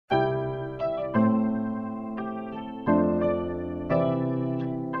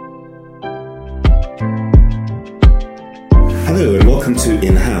Welcome to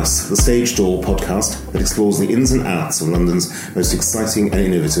In-House, the Stage Door podcast that explores the ins and outs of London's most exciting and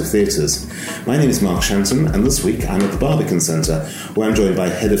innovative theatres. My name is Mark Shanton, and this week I'm at the Barbican Centre, where I'm joined by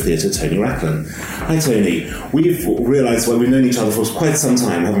Head of Theatre Tony Racklin. Hi Tony, we've realised, we've known each other for quite some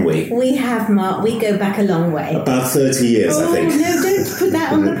time, haven't we? We have, Mark. We go back a long way. About 30 years, I think. Oh, no, don't put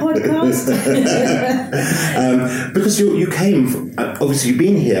that on the podcast. Because you came, obviously you've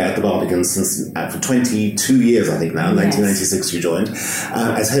been here at the Barbican since, for 22 years, I think now, Yes. 1996 you joined,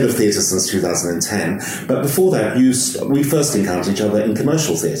 as Head of Theatre since 2010. But before that, we first encountered each other in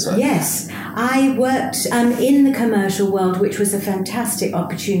commercial theatre. Yes. I worked in the commercial world, which was a fantastic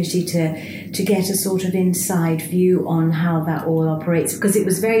opportunity to get a sort of inside view on how that all operates, because it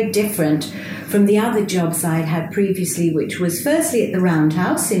was very different from the other jobs I'd had previously, which was firstly at the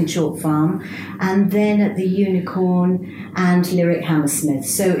Roundhouse in Chalk Farm, and then at the Unicorn and Lyric Hammersmith.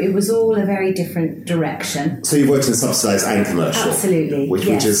 So it was all a very different direction. So you've worked in subsidised and commercial. Absolutely, Which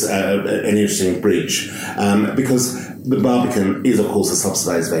yes. is an interesting bridge, because the Barbican is, of course, a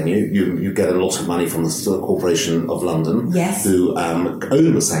subsidised venue. You get a lot of money from the Corporation of London, Yes. who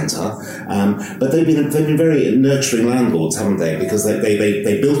own the centre. But they've been very nurturing landlords, haven't they? Because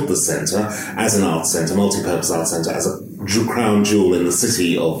they built the centre as an arts centre, multi-purpose arts centre, as a crown jewel in the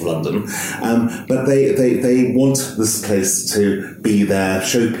city of London. But they want this place to be their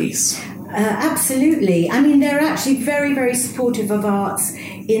showpiece. Absolutely. I mean, they're actually very, very supportive of arts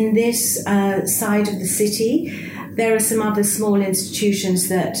in this side of the city. There are some other small institutions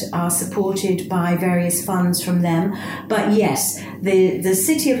that are supported by various funds from them. But yes, the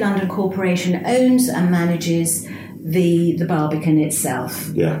City of London Corporation owns and manages the Barbican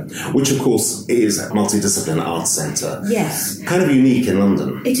itself. Yeah, which of course is a multidiscipline arts centre. Yes. Kind of unique in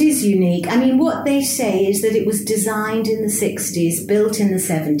London. It is unique. I mean, what they say is that it was designed in the 60s, built in the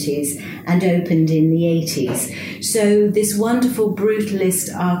 70s, and opened in the 80s. So this wonderful brutalist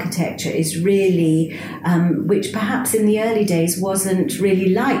architecture is really, which perhaps in the early days wasn't really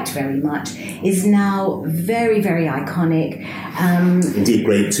liked very much, is now very, very iconic. Indeed,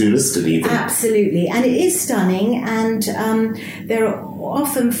 Grade 2 listed even. Absolutely. And it is stunning, and there are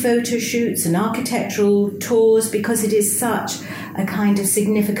often photo shoots and architectural tours because it is such a kind of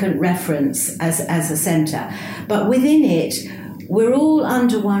significant reference as a centre. But within it, we're all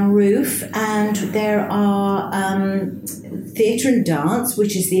under one roof, and there are theatre and dance,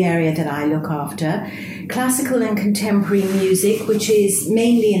 which is the area that I look after, classical and contemporary music, which is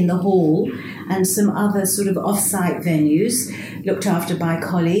mainly in the hall, and some other sort of off-site venues looked after by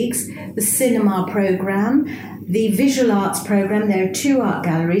colleagues, the cinema programme, the visual arts programme. There are two art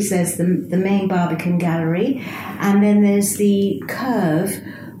galleries. There's the main Barbican Gallery, and then there's the Curve,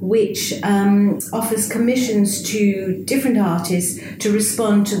 which offers commissions to different artists to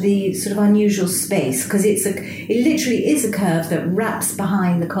respond to the sort of unusual space, because it literally is a curve that wraps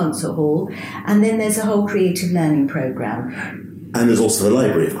behind the concert hall, and then there's a whole creative learning programme. And there's also the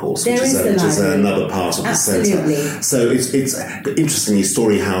library, of course, which is another part of the Absolutely. centre. So it's interestingly,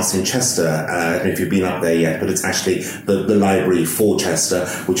 Story House in Chester, I don't know if you've been up there yet, but it's actually the library for Chester,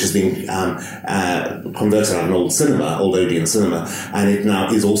 which has been converted out of an old Odeon cinema, and it now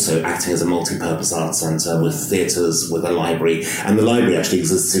is also acting as a multi-purpose arts centre with theatres, with a library, and the library actually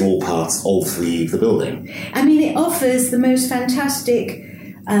exists in all parts of the building. I mean, it offers the most fantastic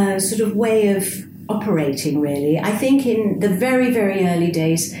sort of way of operating, really. I think in the very, very early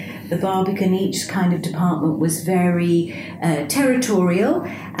days, the Barbican, each kind of department was very territorial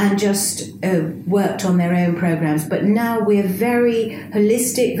and just worked on their own programmes. But now we're very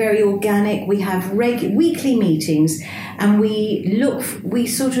holistic, very organic. We have weekly meetings, and we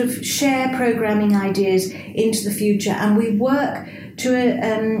sort of share programming ideas into the future, and we work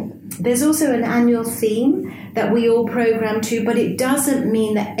to there's also an annual theme that we all program to, but it doesn't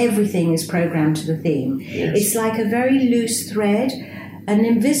mean that everything is programmed to the theme. Yes. It's like a very loose thread, an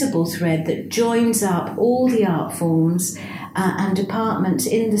invisible thread that joins up all the art forms and departments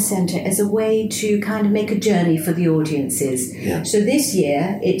in the centre as a way to kind of make a journey for the audiences. Yeah. So this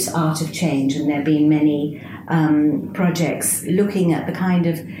year it's Art of Change, and there have been many projects looking at the kind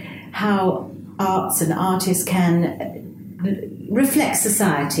of how arts and artists can reflect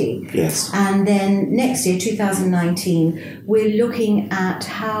society. Yes. And then next year, 2019, we're looking at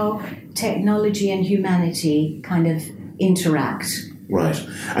how technology and humanity kind of interact. Right.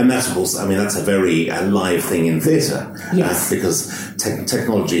 And that's, of course, I mean, that's a very live thing in theatre. Yes. Because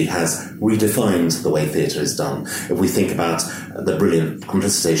technology has redefined the way theatre is done. If we think about the brilliant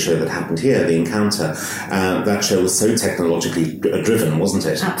Complicity show that happened here, The Encounter, that show was so technologically driven, wasn't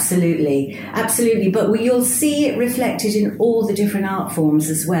it? Absolutely. Absolutely. But you'll see it reflected in all the different art forms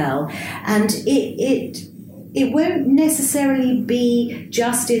as well. And it it won't necessarily be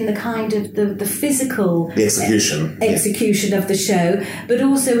just in the kind of the physical execution of the show, but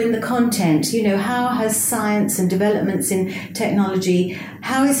also in the content. You know, how has science and developments in technology,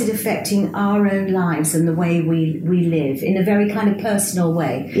 how is it affecting our own lives and the way we live in a very kind of personal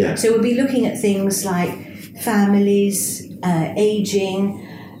way? Yeah. So we'll be looking at things like families, aging,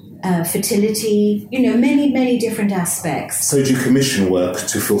 fertility, you know, many different aspects. So do you commission work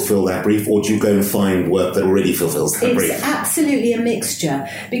to fulfill that brief, or do you go and find work that already fulfills that brief? It's absolutely a mixture,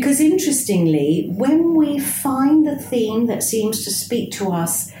 because interestingly, when we find the theme that seems to speak to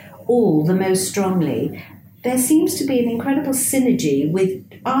us all the most strongly, there seems to be an incredible synergy with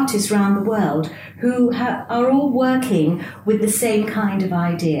artists around the world who are all working with the same kind of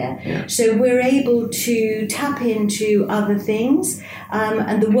idea. Yeah. So we're able to tap into other things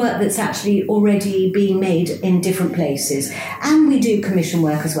and the work that's actually already being made in different places. And we do commission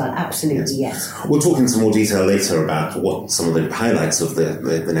work as well, absolutely, yes. We'll talk in some more detail later about what some of the highlights of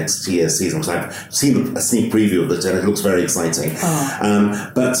the next year's season, because I've seen a sneak preview of it and it looks very exciting.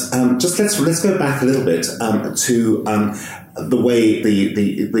 But just let's go back a little bit to the way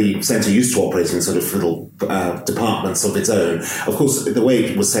the centre used to operate in sort of little departments of its own. Of course, the way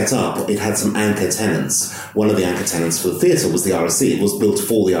it was set up, it had some anchor tenants. One of the anchor tenants for the theatre was the RSC. It was built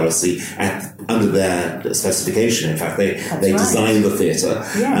for the RSC under their specification. In fact, they designed the theatre.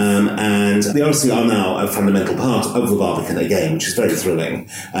 Yes. And the RSC are now a fundamental part of the Barbican again, which is very thrilling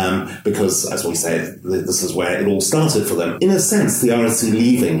because, as we said, this is where it all started for them. In a sense, the RSC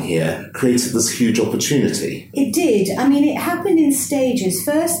leaving here created this huge opportunity. It did. I mean, it happened in stages.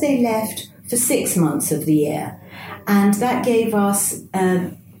 First, they left for 6 months of the year, and that gave us,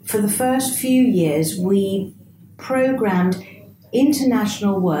 for the first few years, we programmed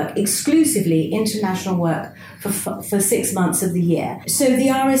international work, exclusively international work, for 6 months of the year. So the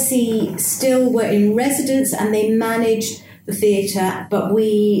RSC still were in residence and they managed the theatre, but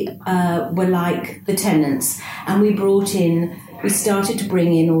we were like the tenants, and we started to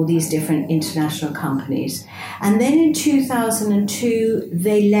bring in all these different international companies. And then in 2002,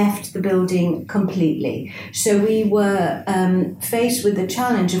 they left the building completely. So we were faced with the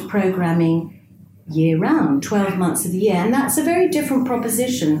challenge of programming year-round, 12 months of the year. And that's a very different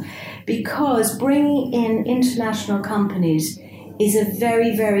proposition, because bringing in international companies is a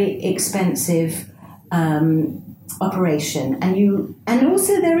very, very expensive operation, and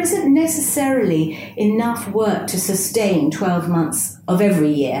also there isn't necessarily enough work to sustain 12 months of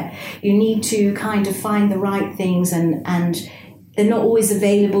every year. You need to kind of find the right things, and they're not always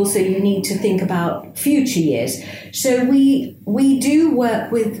available, so you need to think about future years. So we do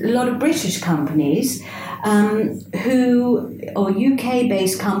work with a lot of British companies or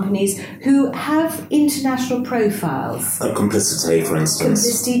UK-based companies who have international profiles. Complicity, for instance.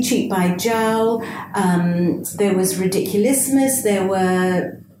 Complicity, Cheek by Jowl. There was Ridiculismus. There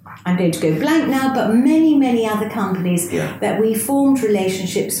were, I'm going to go blank now, but many other companies that we formed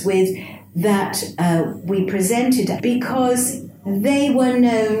relationships with, that we presented because they were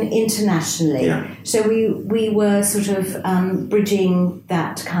known internationally. Yeah. So we were sort of bridging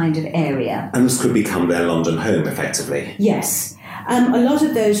that kind of area. And this could become their London home, effectively. Yes. A lot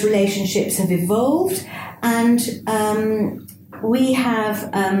of those relationships have evolved, and we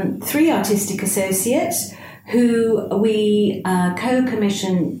have 3 artistic associates who we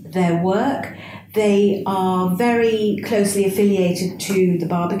co-commission their work. They are very closely affiliated to the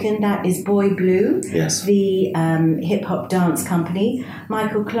Barbican. That is Boy Blue, yes, the hip-hop dance company,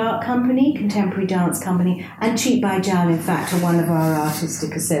 Michael Clark Company, contemporary dance company, and Cheek by Jowl, in fact, are one of our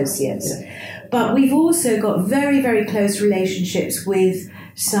artistic associates. Yeah. But we've also got very, very close relationships with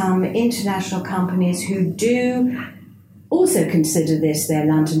some international companies who do also consider this their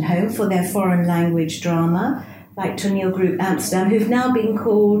London home for their foreign language drama, like Toneel Group Amsterdam, who've now been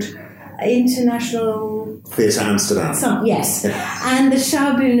called International Theatre Amsterdam. Yes. And the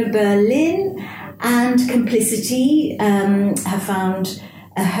Schaubühne Berlin and Complicity have found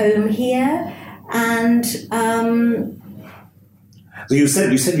a home here. And so you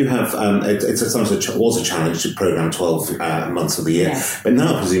said you have was a challenge to program 12 months of the year, yes, but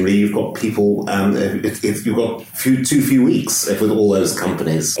now presumably you've got people. If you've got too few weeks with all those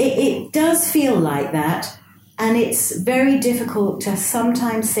companies. It does feel like that. And it's very difficult to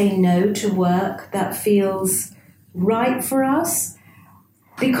sometimes say no to work that feels right for us,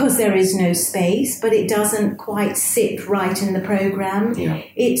 because there is no space, but it doesn't quite sit right in the programme. Yeah.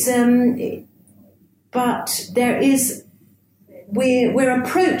 It's but there is, we're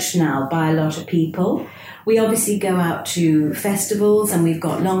approached now by a lot of people. We obviously go out to festivals, and we've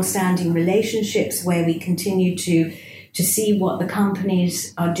got long-standing relationships where we continue to to see what the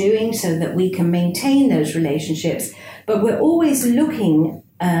companies are doing so that we can maintain those relationships. But we're always looking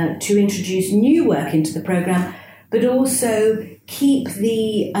to introduce new work into the programme, but also keep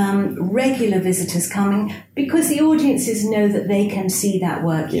the regular visitors coming, because the audiences know that they can see that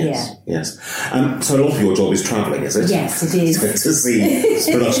work here. Yes. So a lot of your job is travelling, is it? Yes, it is. To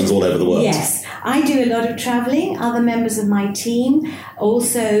see productions all over the world. Yes. I do a lot of travelling. Other members of my team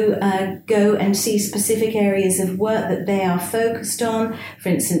also go and see specific areas of work that they are focused on. For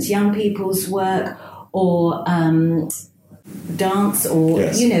instance, young people's work, or dance, or,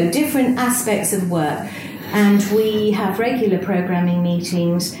 different aspects of work. And we have regular programming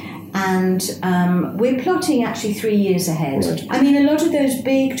meetings, and we're plotting actually 3 years ahead. Right. I mean, a lot of those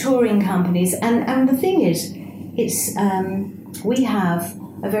big touring companies, and the thing is, it's we have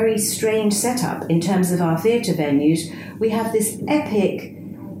a very strange setup in terms of our theatre venues. We have this epic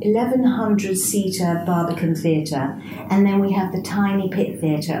 1,100-seater Barbican Theatre, and then we have the tiny pit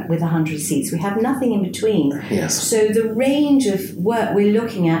theatre with 100 seats. We have nothing in between. Yes. So the range of work we're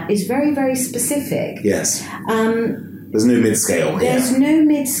looking at is very, very specific. Yes. There's no mid-scale here. There's no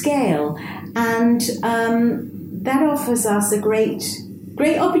mid-scale, and that offers us a great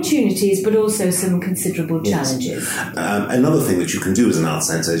opportunities, but also some considerable challenges. Another thing that you can do as an art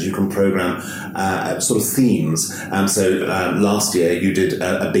centre is you can programme sort of themes. So last year you did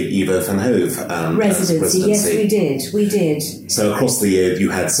a big Ivo van Hove residency. Yes, we did. So across the year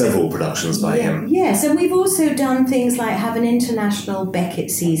you had several productions by him. Yes, and we've also done things like have an international Beckett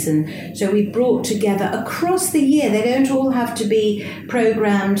season. So we brought together across the year. They don't all have to be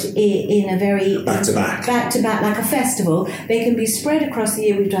programmed in a very back to back like a festival. They can be spread across the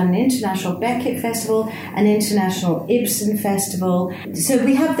year. We've done an international Beckett festival, an international Ibsen festival. So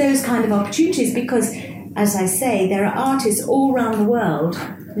we have those kind of opportunities because, as I say, there are artists all around the world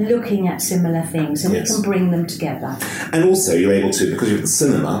looking at similar things, and we can bring them together. And also you're able to, because you have the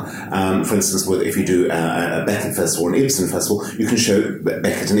cinema, for instance, if you do a Beckett festival or an Ibsen festival, you can show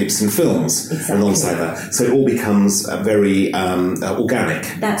Beckett and Ibsen films alongside that. So it all becomes very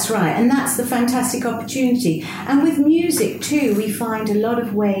organic. That's right, and that's the fantastic opportunity. And with music too, we find a lot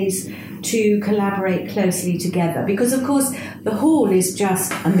of ways to collaborate closely together, because of course the hall is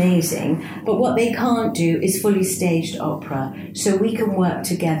just amazing, but what they can't do is fully staged opera, so we can work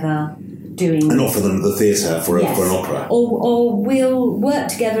together doing... And offer them the theatre for an opera. Or we'll work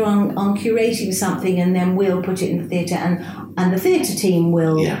together on curating something, and then we'll put it in the theatre, and the theatre team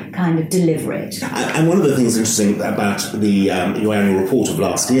will kind of deliver it. And one of the things interesting about the your annual report of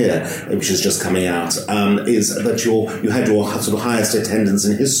last year, which is just coming out, is that you had your sort of highest attendance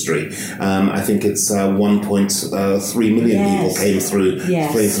in history. I think it's 1.3 million people came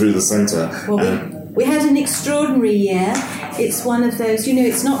through the centre. Well, we had an extraordinary year. It's one of those,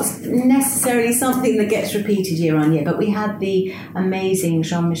 it's not necessarily something that gets repeated year on year, but we had the amazing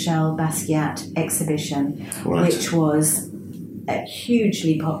Jean-Michel Basquiat exhibition, which was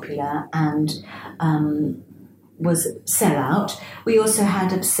hugely popular and was sellout. We also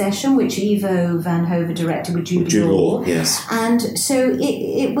had Obsession, which Ivo van Hove directed with Jude Law. Yes. And so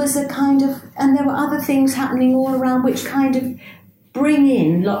it was a kind of, and there were other things happening all around which kind of bring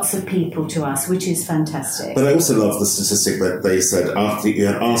in lots of people to us, which is fantastic. But I also love the statistic that they said after you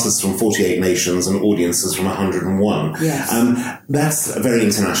had artists from 48 nations and audiences from 101. Yes. That's very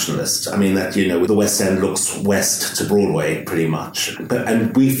internationalist. I mean, that, the West End looks west to Broadway pretty much.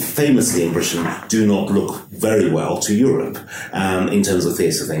 And we famously in Britain do not look very well to Europe in terms of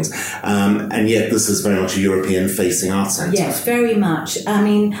theatre things. And yet this is very much a European-facing art centre. Yes, very much. I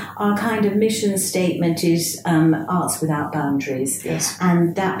mean, our kind of mission statement is arts without boundaries. Yes.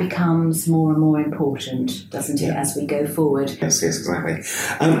 And that becomes more and more important, doesn't it, as we go forward? Yes, exactly.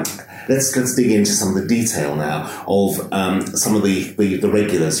 Let's dig into some of the detail now of some of the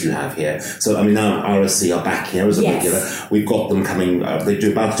regulars you have here. So, I mean, now RSC are back here as a regular. We've got them coming,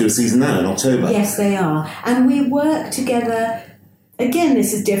 they're about to do a season now in October. Yes, they are. And we work together. Again,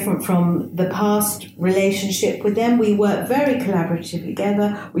 this is different from the past relationship with them. We work very collaboratively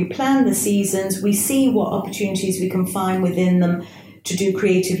together. We plan the seasons. We see what opportunities we can find within them to do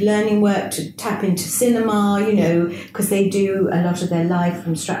creative learning work, to tap into cinema, because they do a lot of their live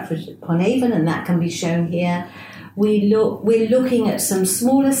from Stratford-upon-Avon, and that can be shown here. We're looking at some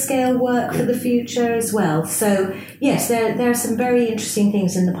smaller scale work for the future as well. So yes, there are some very interesting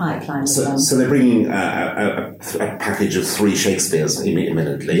things in the pipeline. So they're bringing a package of 3 Shakespeares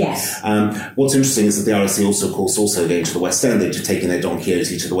imminently. Yes. What's interesting is that the RSC also going to the West End. They're taking their Don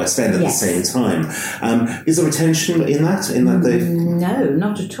Quixote to the West End at the same time. Is there a tension in that? No,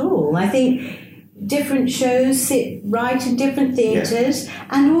 not at all. I think different shows sit right in different theatres,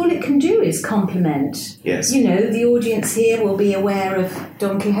 and all it can do is complement. Yes. You know, the audience here will be aware of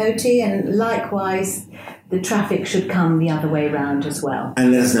Don Quixote, and likewise the traffic should come the other way round as well.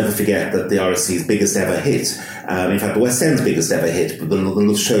 And let us never forget that the RSC's biggest ever hit, in fact the West End's biggest ever hit, but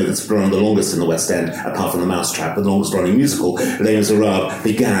the show that's run the longest in the West End, apart from The Mousetrap, but the longest running musical, Les Miserables,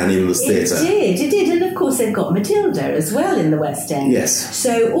 began in this theatre. It did. And of course they've got Matilda as well in the West End. Yes.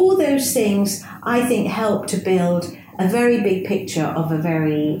 So all those things, I think, help to build a very big picture of a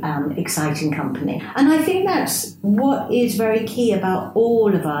very exciting company. And I think that's what is very key about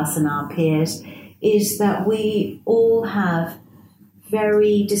all of us and our peers, is that we all have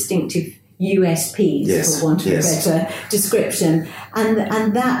very distinctive USPs, for want of a better description.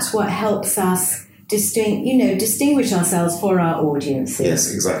 And that's what helps us distinguish ourselves for our audiences.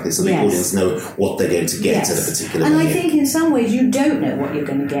 Yes, exactly. So the audience know what they're going to get at a particular And venue. I think in some ways you don't know what you're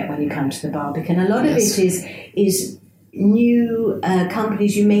going to get when you come to the Barbican. A lot of it is new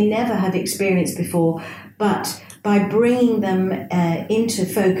companies you may never have experienced before, but by bringing them into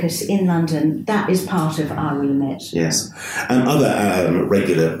focus in London, that is part of our remit. Yes. Other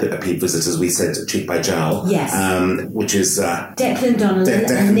regular visitors, we said Cheek by Jowl. Yes. Which is... Declan Donnellan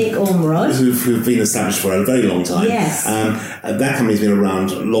and Nick Ormerod. Who've been established for a very long time. Yes. That company's been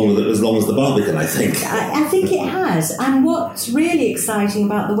around as long as the Barbican, I think. I think it has. And what's really exciting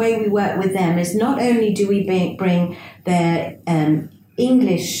about the way we work with them is not only do we bring their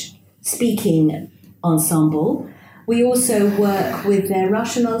English-speaking ensemble, we also work with their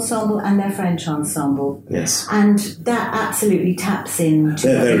Russian ensemble and their French ensemble. Yes. And that absolutely taps into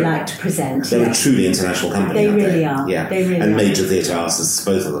what we like to present. They're a truly international company. They really are. Yeah. They really and are. major theatre artists,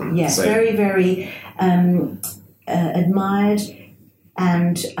 both of them. Yes, very, very admired.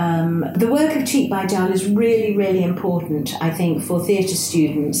 And the work of Cheek by Jowl is really, really important, I think, for theatre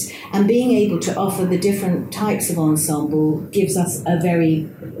students. And being able to offer the different types of ensemble gives us a very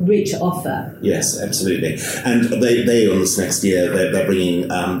rich offer. Yes, absolutely. And they on this next year, they're bringing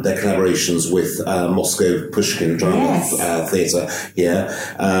their collaborations with Moscow Pushkin Drama Theatre here.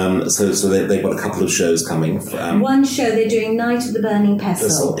 So they've got a couple of shows coming. One show, they're doing Night of the Burning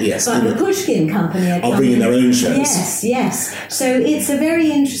Pestle. Yes. But the Pushkin Company are bringing their own shows. Yes. So it's a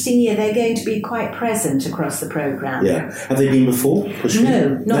very interesting year. They're going to be quite present across the programme. Yeah. Have they been before, Pushkin? No,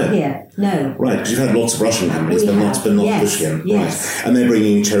 not here. No. Right, because you've had lots of Russian companies, but not Pushkin. Yes. Right. And they're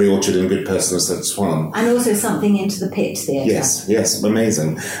bringing Cherry Orchard and Good Personers at Swan. And also something into the Pit Theatre. Yes,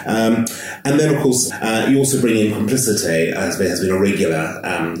 amazing. And then, of course, you also bring in Complicité, as there has been a regular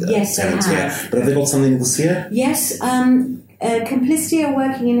tenant here. But have they got something this year? Yes. Complicity are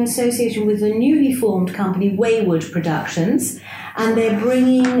working in association with the newly formed company Wayward Productions, and they're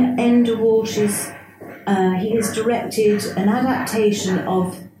bringing Enda Walsh's. He has directed an adaptation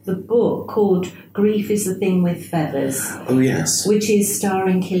of the book called Grief is the Thing with Feathers. Oh, yes. Which is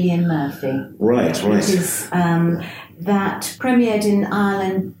starring Cillian Murphy. Right. Which is that premiered in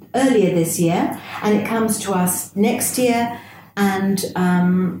Ireland earlier this year, and it comes to us next year, and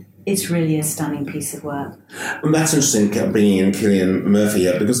it's really a stunning piece of work. And that's interesting, bringing in Cillian Murphy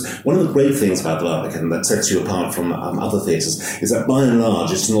here, because one of the great things about the Barbican that sets you apart from other theatres is that by and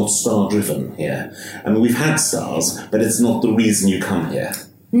large it's not star-driven here. I mean, we've had stars, but it's not the reason you come here.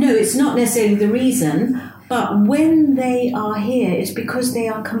 No, it's not necessarily the reason, but when they are here, it's because they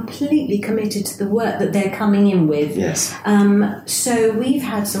are completely committed to the work that they're coming in with. Yes. So we've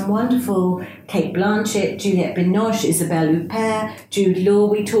had some wonderful Cate Blanchett, Juliette Binoche, Isabelle Huppert, Jude Law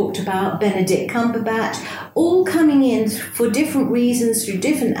we talked about, Benedict Cumberbatch, all coming in for different reasons, through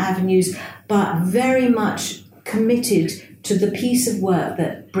different avenues, but very much committed to the piece of work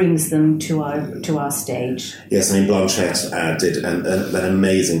that brings them to our stage. Yes, I mean, Blanchett did an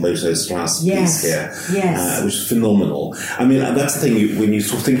amazing Boto Strauss piece here, which is phenomenal. I mean, that's the thing, when you're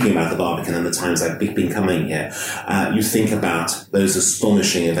thinking about the Barbican and the times I've been coming here, you think about those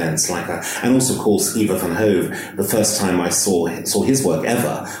astonishing events like that. And also, of course, Ivo van Hove, the first time I saw his work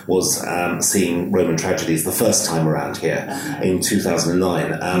ever was seeing Roman Tragedies the first time around here in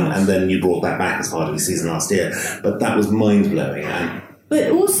 2009. And then you brought that back as part of your season last year. But that was mind-blowing.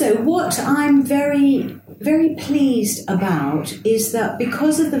 But also, what I'm very, very pleased about is that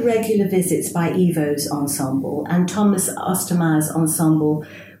because of the regular visits by Ivo's ensemble and Thomas Ostermeyer's ensemble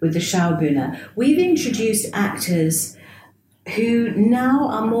with the Schaubühne, we've introduced actors who now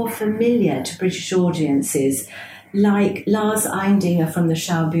are more familiar to British audiences, like Lars Eindinger from the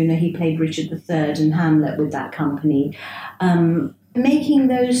Schaubühne. He played Richard III and Hamlet with that company, making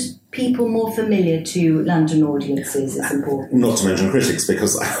those people more familiar to London audiences is important. Not to mention critics,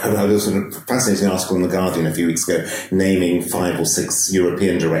 because I was in a fascinating article in The Guardian a few weeks ago naming 5 or 6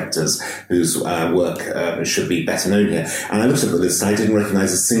 European directors whose work should be better known here. And I looked at the list, I didn't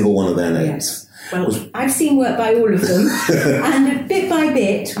recognise a single one of their names. Yes. Well, I've seen work by all of them, and bit by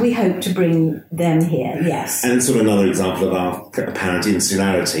bit, we hope to bring them here, yes. And it's sort of another example of our apparent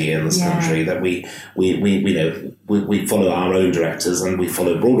insularity in this country, that we follow our own directors and we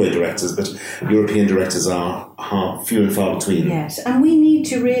follow Broadway directors, but European directors are few and far between. Yes, and we need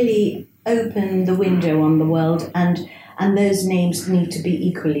to really open the window on the world, and those names need to be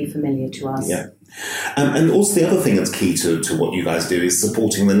equally familiar to us. Yeah. And also the other thing that's key to what you guys do is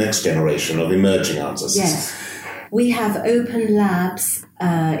supporting the next generation of emerging artists. Yes. We have open labs.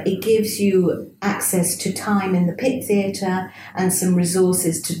 It gives you access to time in the Pit Theatre and some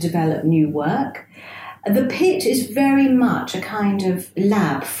resources to develop new work. The Pit is very much a kind of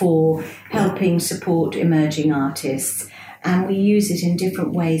lab for helping support emerging artists, and we use it in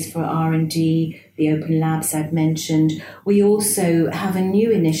different ways for R&D, the open labs I've mentioned. We also have a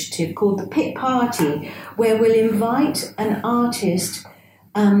new initiative called the Pit Party, where we'll invite an artist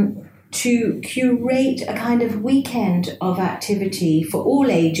to curate a kind of weekend of activity for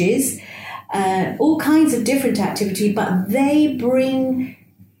all ages, all kinds of different activity, but they bring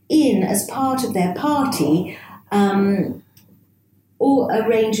in, as part of their party, or a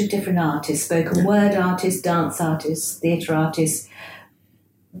range of different artists, spoken word artists, dance artists, theatre artists,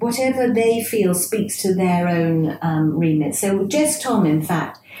 whatever they feel speaks to their own remit. So Jess Tom, in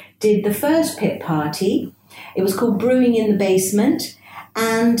fact, did the first Pit Party. It was called Brewing in the Basement,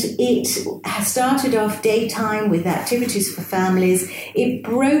 and it started off daytime with activities for families. It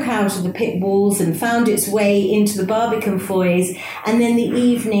broke out of the pit walls and found its way into the Barbican foyers, and then the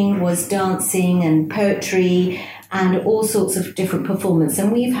evening was dancing and poetry and all sorts of different performance.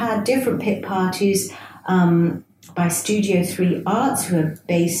 And we've had different pit parties by Studio 3 Arts, who are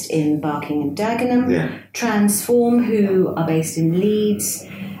based in Barking and Dagenham, Transform, who are based in Leeds,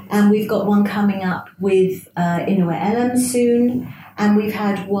 and we've got one coming up with Inua Elam soon, and we've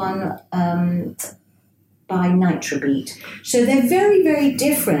had one by Nitrobeat. So they're very, very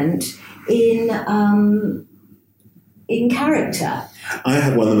different in character. I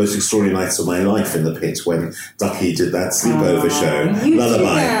had one of the most extraordinary nights of my life in the Pit when Ducky did that sleepover show,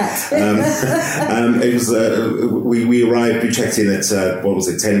 Lullaby. It was we arrived, we checked in at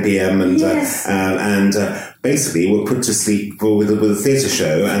 10 p.m. and basically were put to sleep with a theatre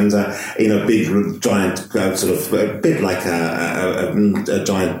show, and in a big giant sort of a bit like a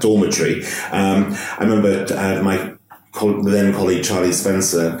giant dormitory. I remember my then colleague Charlie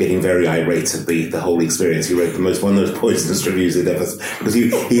Spencer getting very irate at the whole experience. He wrote one of the most poisonous reviews he'd ever, because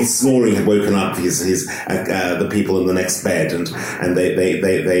his snoring had woken up the people in the next bed, and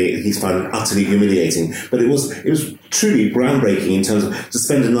he's found it utterly humiliating. But it was truly groundbreaking in terms of to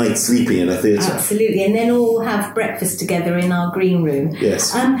spend a night sleeping in a theatre. Absolutely, and then all have breakfast together in our green room.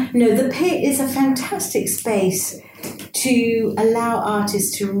 Yes. No, the Pit is a fantastic space to allow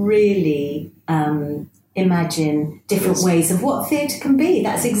artists to really imagine different ways of what theatre can be.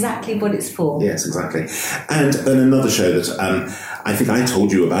 That's exactly what it's for. Yes, exactly. And then another show that I think I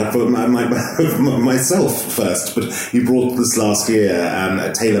told you about, but myself first, but you brought this last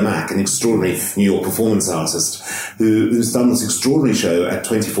year, Taylor Mack, an extraordinary New York performance artist who's done this extraordinary show, A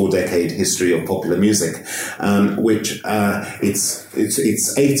 24-Decade History of Popular Music, which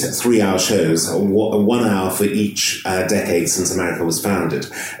it's 8 3-hour shows, 1 hour for each decade since America was founded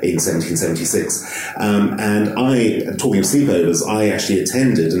in 1776. And talking of sleepovers, I actually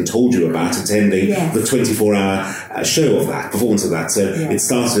attended and told you about attending the 24-hour show of that, performance of that. So it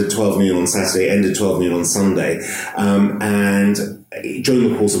started at 12 noon on Saturday, ended 12 noon on Sunday. And during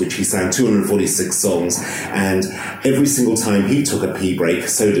the course of which he sang 246 songs, and every single time he took a pee break,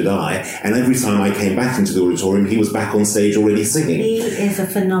 so did I, and every time I came back into the auditorium, he was back on stage already singing. He is a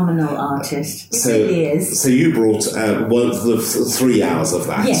phenomenal artist. He really is. So you brought one of the 3 hours of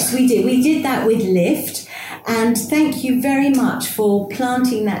that. Yes, we did. We did that with Lift, and thank you very much for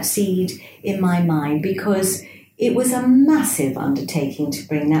planting that seed in my mind, because it was a massive undertaking to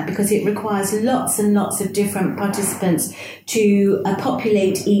bring that, because it requires lots and lots of different participants to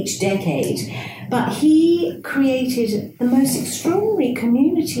populate each decade. But he created the most extraordinary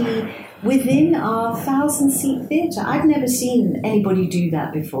community within our 1,000-seat theatre. I've never seen anybody do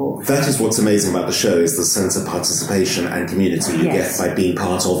that before. That is what's amazing about the show, is the sense of participation and community you get by being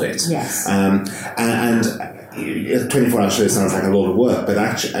part of it. Yes. And a 24-hour show sounds like a lot of work, but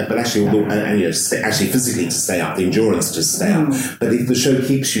actually, actually physically to stay up, the endurance to stay up. But if the show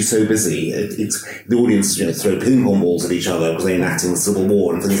keeps you so busy, it's the audience, throw ping pong balls at each other because they're enacting the Civil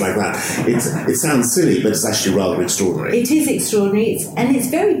War and things like that. It sounds silly, but it's actually rather extraordinary. It is extraordinary, and it's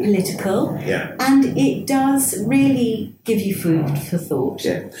very political. Yeah. And it does really give you food for thought.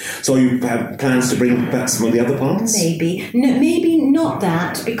 Yeah. So you have plans to bring back some of the other parts? Maybe. No, maybe not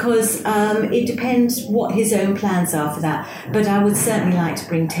that, because it depends what his own plans are for that. But I would certainly like to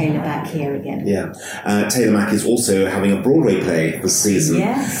bring Taylor back here again. Yeah. Taylor Mack is also having a Broadway play this season,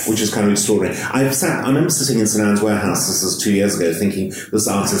 yes, which is kind of extraordinary. I remember sitting in St Anne's Warehouse, this was 2 years ago, thinking this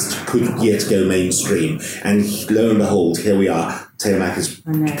artist could yet go mainstream. And lo and behold, here we are. Taylor Mack has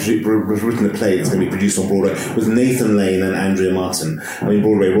written a play that's going to be produced on Broadway with Nathan Lane and Andrea Martin. I mean,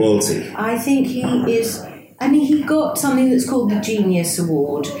 Broadway royalty. I think he is. I mean, he got something that's called the Genius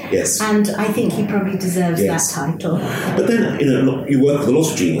Award. Yes. And I think he probably deserves that title. But then, you work with a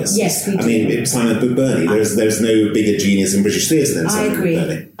lot of genius. Yes, we do. I mean, Simon Burney, there's no bigger genius in British theatre than Simon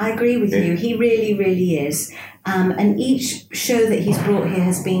Burney. I agree with you. He really, really is. And each show that he's brought here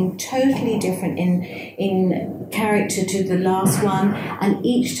has been totally different in character to the last one. And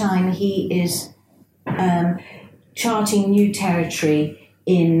each time he is charting new territory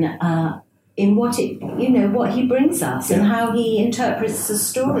in what he brings us and how he interprets the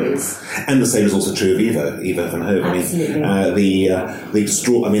stories. And the same is also true of Ivo van Hove. Absolutely.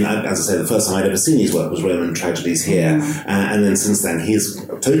 I mean, as I say, the first time I'd ever seen his work was Roman Tragedies here, and then since then he's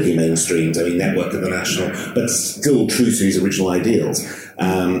totally mainstreamed. I mean, Network International, but still true to his original ideals.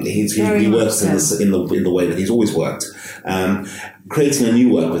 He works in the way that he's always worked. Creating a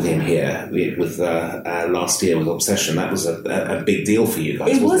new work with him here, with last year with Obsession, that was a big deal for you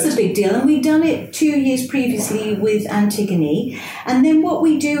guys. It was a big deal, and we'd done it 2 years previously with Antigone. And then what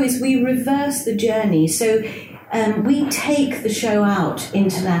we do is we reverse the journey. So we take the show out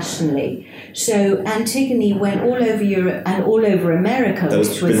internationally. So Antigone went all over Europe and all over America,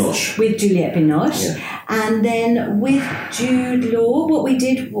 which was with Juliette Binoche. Yeah. And then with Jude Law, what we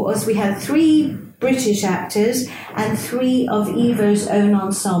did was we had 3 British actors and 3 of Ivo's own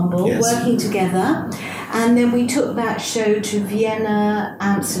ensemble working together, and then we took that show to Vienna,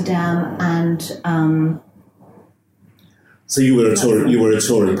 Amsterdam, and so you were a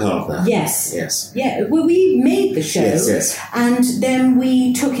touring partner. Yes. Yes. Yeah. Well, we made the show. Yes. And then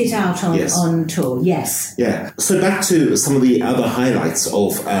we took it out on tour. Yes. Yeah. So back to some of the other highlights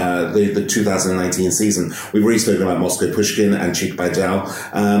of the 2019 season. We've already spoken about Moscow Pushkin and Chik Baidao.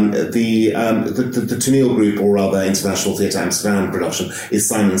 The Tenniel Group, or rather International Theatre Amsterdam production, is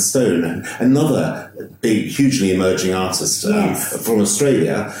Simon Stone, another big, hugely emerging artist from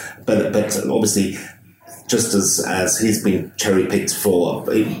Australia, but obviously, just as he's been cherry-picked for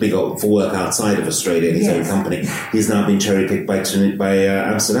work outside of Australia in his own company, he's now been cherry-picked by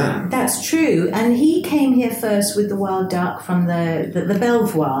Amsterdam. That's true. And he came here first with The Wild Duck from the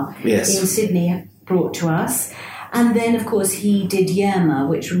Belvoir in Sydney, brought to us. And then, of course, he did Yerma,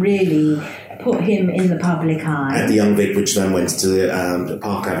 which really put him in the public eye. At the Young Vic, which then went to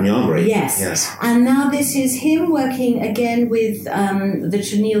Park Avenue Armory. Yes. And now this is him working again with the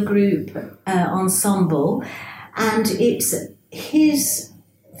Tenniel Group ensemble, and it's his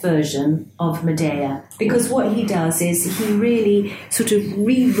version of Medea, because what he does is he really sort of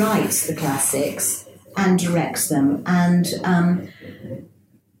rewrites the classics and directs them, and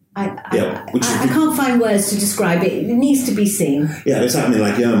I can't find words to describe it. It needs to be seen. Yeah, it's something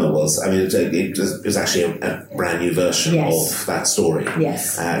like Yerma was. I mean, it was actually a brand new version of that story.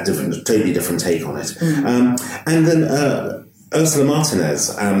 Yes. Totally different take on it. And then Ursula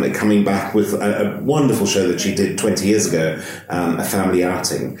Martinez coming back with a wonderful show that she did 20 years ago, A Family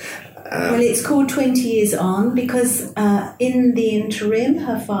Outing. Well, it's called 20 Years On because in the interim,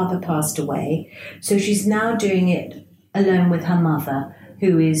 her father passed away. So she's now doing it alone with her mother,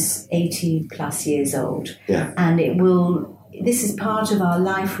 who is 80 plus years old. Yeah. And this is part of our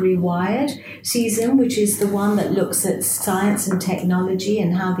Life Rewired season, which is the one that looks at science and technology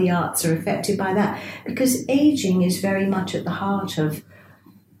and how the arts are affected by that. Because aging is very much at the heart of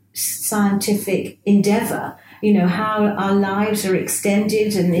scientific endeavour. You know, how our lives are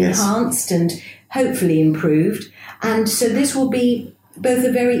extended and enhanced and hopefully improved. And so this will be both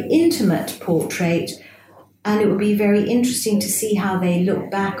a very intimate portrait And it would be very interesting to see how they look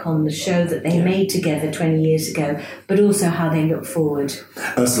back on the show that they made together 20 years ago, but also how they look forward.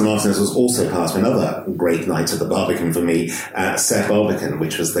 Ursula Martinez was also part of another great night at the Barbican for me, Set Barbican,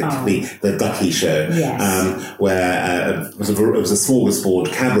 which was the Ducky show, where it was a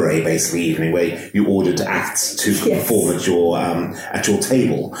smorgasbord cabaret basically evening where you ordered acts to perform at your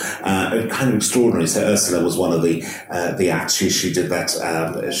table. Kind of extraordinary. So Ursula was one of the acts. She did that.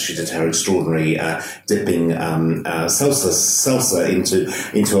 She did her extraordinary dipping salsa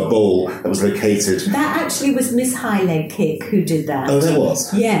into a bowl that was located. That actually was Miss Highleg Kick who did that. Oh, that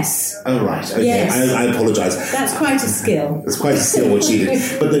was? Yes. Oh, right. Okay. Yes. I apologise. That's quite a skill. It's quite a skill what she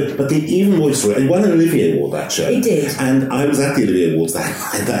did. But the even more story, and won an Olivier Award that show. He did. And I was at the Olivier Awards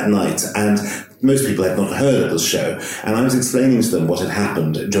that night, and most people had not heard of the show, and I was explaining to them what had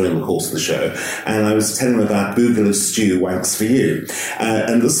happened during the course of the show, and I was telling them about Boogaloo Stew Wanks for You.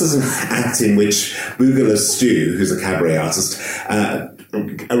 And this is an act in which Boogaloo Stew, who's a cabaret artist,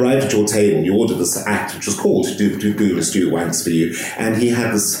 arrived at your table. You ordered this act, which was called Boogaloo Stew Wanks for You, and he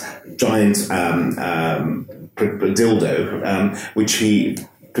had this giant dildo, which he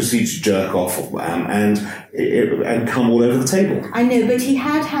proceeded to jerk off and come all over the table. I know, but he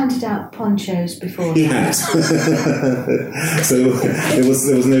had handed out ponchos before. He had. So there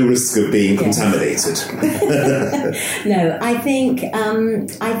was no risk of being contaminated. No, I think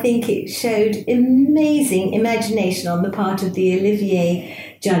it showed amazing imagination on the part of the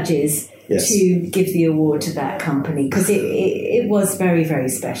Olivier judges to give the award to that company, because it was very, very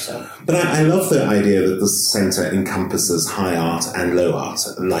special. But I love the idea that the centre encompasses high art and low art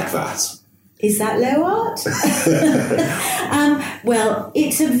like that. Is that low art? Well,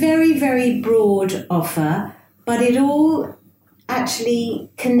 it's a very, very broad offer, but it all actually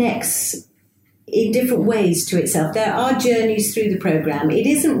connects in different ways to itself. There are journeys through the programme. It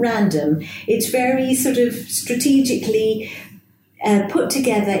isn't random. It's very sort of strategically put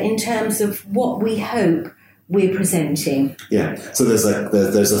together in terms of what we hope we're presenting. Yeah, so there's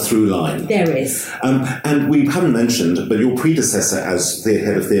a through line. There is. And we haven't mentioned, but your predecessor as the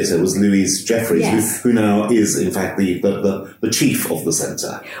head of theatre was Louise Jeffries, who now is, in fact, the chief of the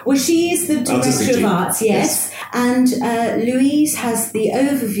centre. Well, she is the director of arts, yes. And Louise has the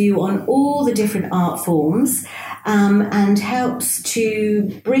overview on all the different art forms. And helps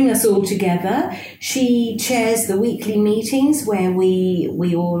to bring us all together. She chairs the weekly meetings where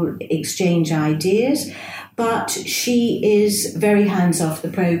we all exchange ideas, but she is very hands-off the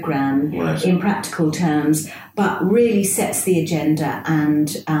programme in practical terms, but really sets the agenda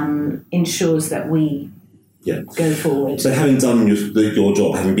and ensures that we go forward. So, having done your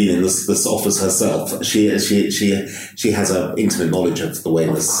job, having been in this office herself, she has an intimate knowledge of the way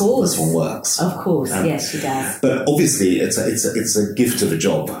this one works. Of course, yes, she does. But obviously, it's a gift of a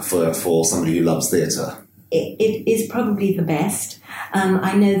job for somebody who loves theatre. It is probably the best.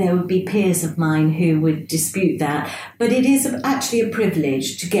 I know there would be peers of mine who would dispute that, but it is actually a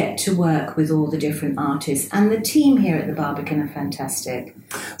privilege to get to work with all the different artists, and the team here at the Barbican are fantastic.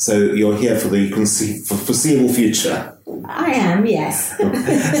 So you're here for the foreseeable future. I am, yes.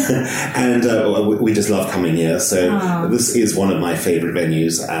 And we just love coming here. So this is one of my favourite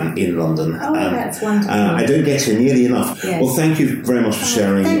venues in London. Oh, that's wonderful. I don't get here nearly enough. Yes. Well, thank you very much for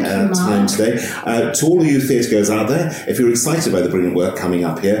sharing time today. To all of you theatregoers out there, if you're excited by the brilliant work coming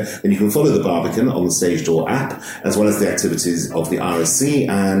up here, then you can follow the Barbican on the Stage Door app, as well as the activities of the RSC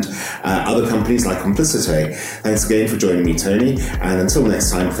and other companies like Complicité. Thanks again for joining me, Tony. And until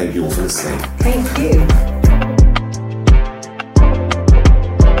next time, thank you all for listening. Thank you.